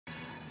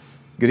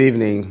Good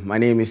evening. My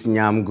name is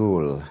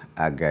Nyamgul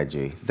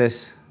Agaji.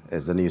 This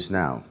is the news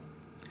now.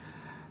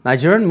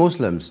 Nigerian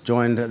Muslims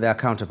joined their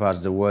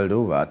counterparts the world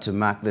over to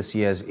mark this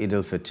year's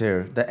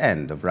Eid-El-Fitr, the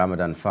end of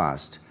Ramadan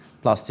fast.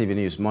 Plus TV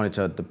News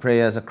monitored the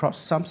prayers across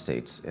some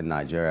states in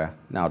Nigeria.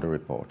 Now the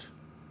report.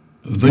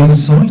 The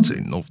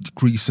sighting of the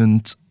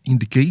crescent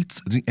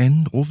indicates the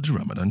end of the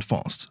Ramadan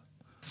fast.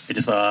 It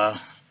is our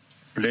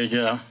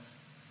pleasure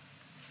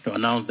to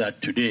announce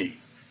that today,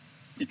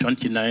 the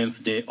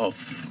 29th day of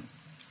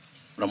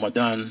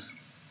Ramadan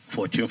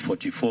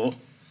 1444,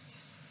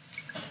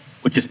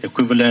 which is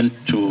equivalent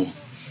to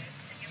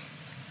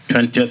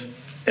 20th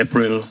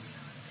April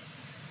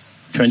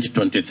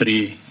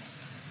 2023,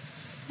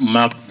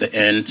 marked the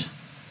end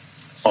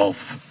of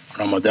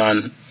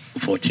Ramadan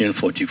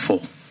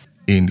 1444.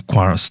 In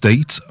Kwara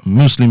State,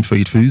 Muslim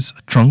faithfuls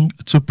thronged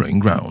to praying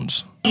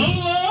grounds.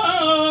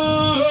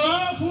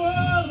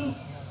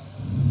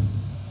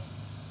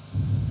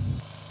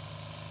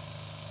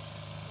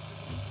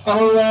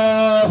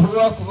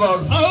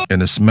 In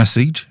his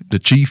message, the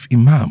chief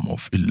imam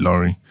of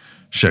Ilorin,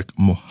 Sheikh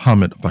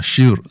Mohammed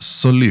Bashir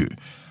Soliu,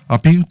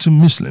 appealed to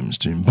Muslims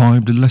to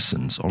imbibe the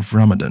lessons of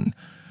Ramadan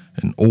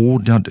in all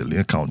their daily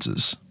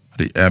encounters.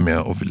 The emir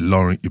of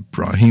Ilorin,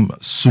 Ibrahim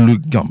Sulu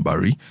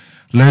Gambari,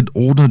 led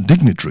all the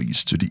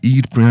dignitaries to the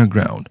Eid prayer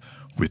ground,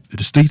 with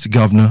the state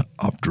governor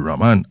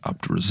Abdurrahman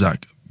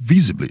Abdurazak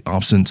visibly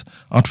absent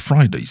at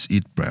Friday's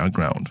Eid prayer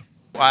ground.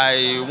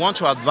 I want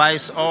to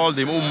advise all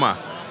the Ummah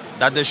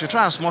that they should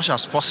try as much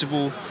as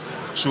possible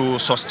to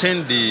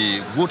sustain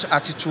the good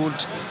attitude,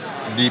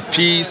 the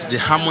peace, the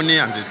harmony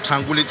and the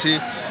tranquility.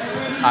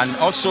 And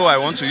also I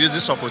want to use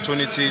this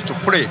opportunity to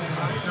pray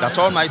that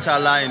Almighty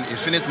Allah in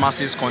infinite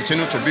mercies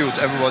continue to be with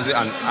everybody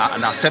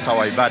and accept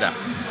our ibadah.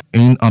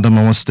 In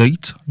Adamawa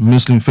State,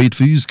 Muslim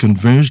faithfuls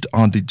converged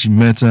at the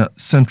Jimeta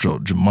Central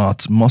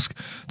Jamaat Mosque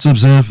to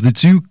observe the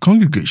two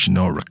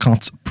congregational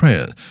rakat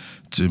prayer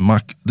to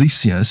mark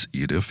this year's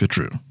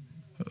Eid-El-Fitr.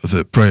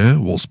 The prayer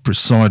was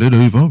presided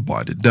over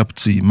by the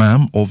deputy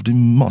imam of the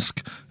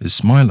mosque,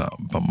 Ismaila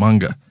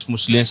Bamanga.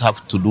 Muslims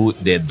have to do,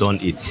 they've done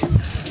it.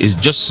 It's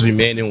just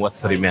remaining what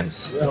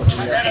remains.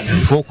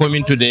 Before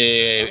coming to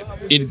the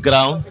Eid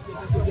ground,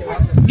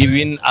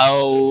 giving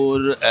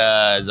our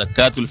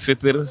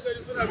Zakatul-Fitr,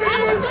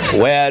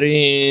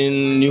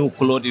 wearing new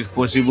clothes if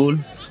possible,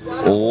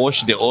 or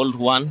wash the old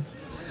one,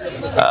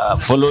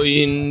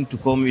 following to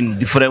come in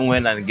different way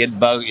and get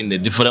back in a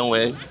different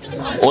way.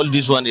 All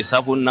this one is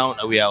happening now.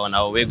 We are on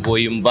our way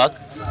going back.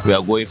 We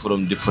are going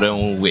from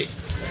different way.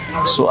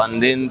 So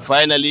and then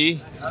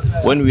finally,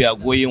 when we are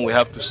going, we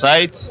have to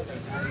cite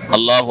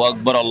Allahu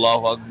Akbar,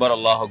 Allahu Akbar,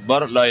 Allahu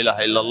Akbar, La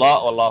ilaha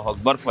illallah, Allahu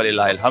Akbar,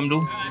 Falillahi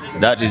alhamdu.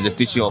 That is the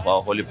teaching of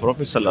our Holy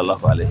Prophet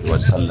sallallahu alaihi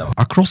wasallam.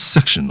 A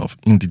cross-section of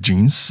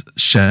indigenes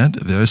shared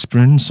their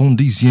experience on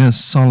this year's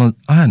Salah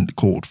and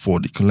called for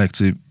the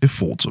collective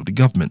efforts of the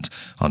government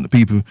and the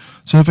people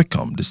to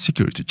overcome the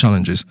security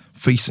challenges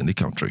facing the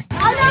country.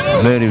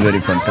 Very, very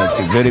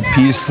fantastic, very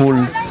peaceful.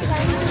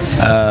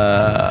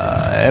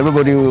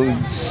 Everybody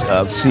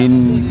have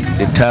seen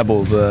the type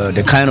of,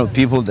 the kind of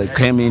people that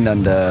came in,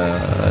 and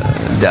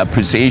the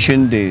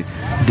appreciation, the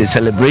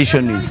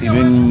celebration is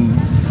even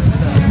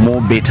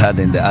more better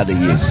than the other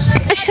years.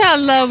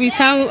 Inshallah, we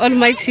thank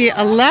Almighty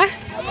Allah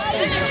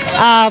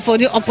for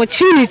the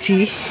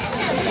opportunity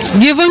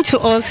given to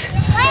us.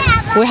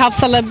 We have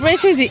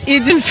celebrated the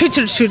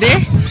Eid-El-Fitr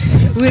today.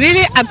 We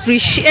really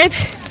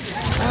appreciate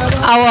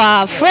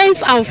our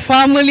friends and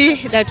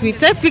family that we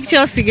take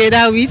pictures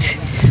together with.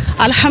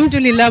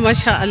 Alhamdulillah,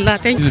 mashallah.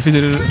 Thank you.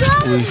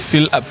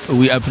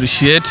 We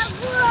appreciate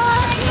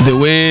the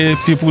way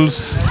people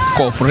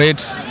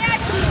cooperate,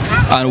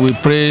 and we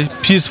pray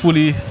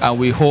peacefully, and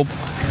we hope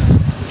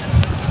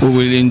we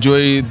will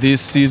enjoy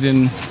this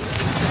season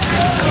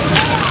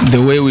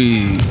the way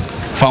we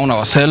found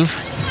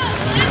ourselves,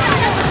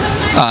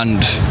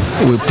 and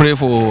we pray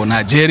for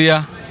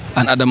Nigeria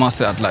and Adamawa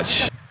State at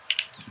large.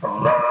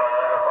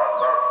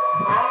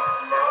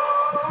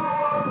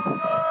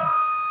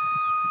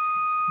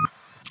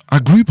 A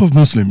group of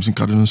Muslims in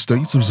Kaduna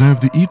State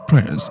observed the Eid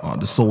prayers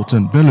at the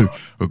Sultan Bello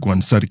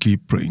Ogwan Sadiki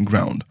praying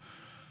ground.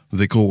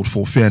 They called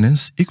for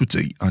fairness,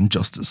 equity and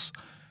justice.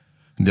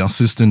 The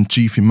Assistant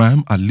Chief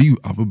Imam Aliu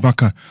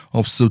Abubakar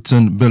of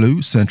Sultan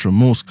Bello Central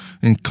Mosque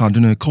in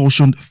Kaduna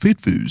cautioned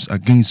faithfuls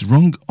against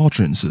wrong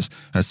utterances,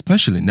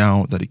 especially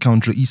now that the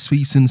country is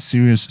facing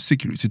serious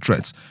security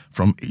threats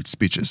from hate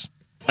speeches.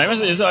 My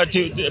message is that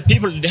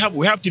people,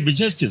 we have to be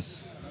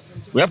justice.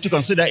 We have to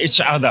consider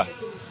each other.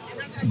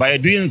 By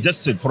doing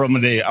justice from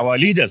our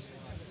leaders,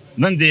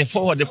 then the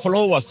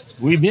followers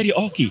will be very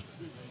okay.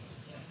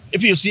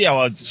 If you see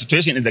our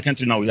situation in the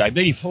country now, we are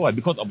very forward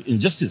because of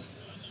injustice.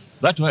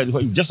 That's why,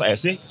 just as I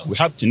say, we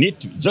have to need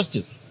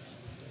justice.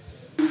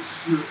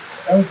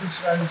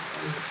 Emphasize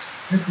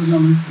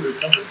economic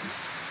recovery.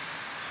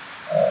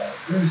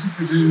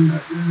 Basically,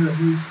 Nigeria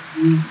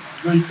is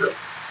mental.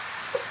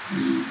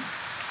 The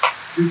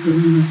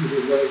economic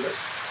revival.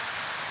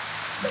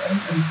 The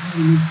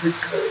economic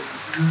picture is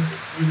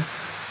very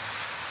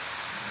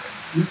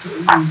not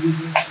only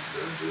university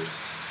graduates,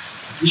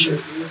 teacher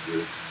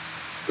graduates,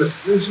 but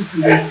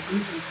basically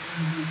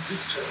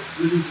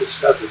religious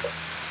Saturday.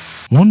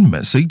 One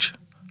message,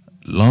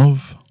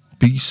 love,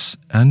 peace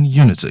and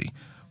unity,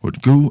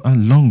 would go a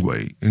long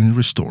way in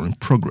restoring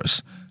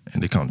progress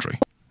in the country.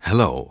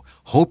 Hello,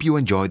 hope you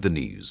enjoyed the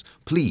news.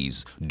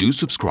 Please do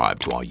subscribe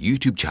to our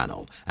YouTube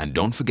channel and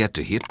don't forget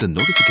to hit the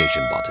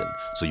notification button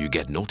so you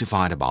get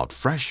notified about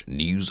fresh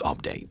news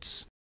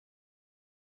updates.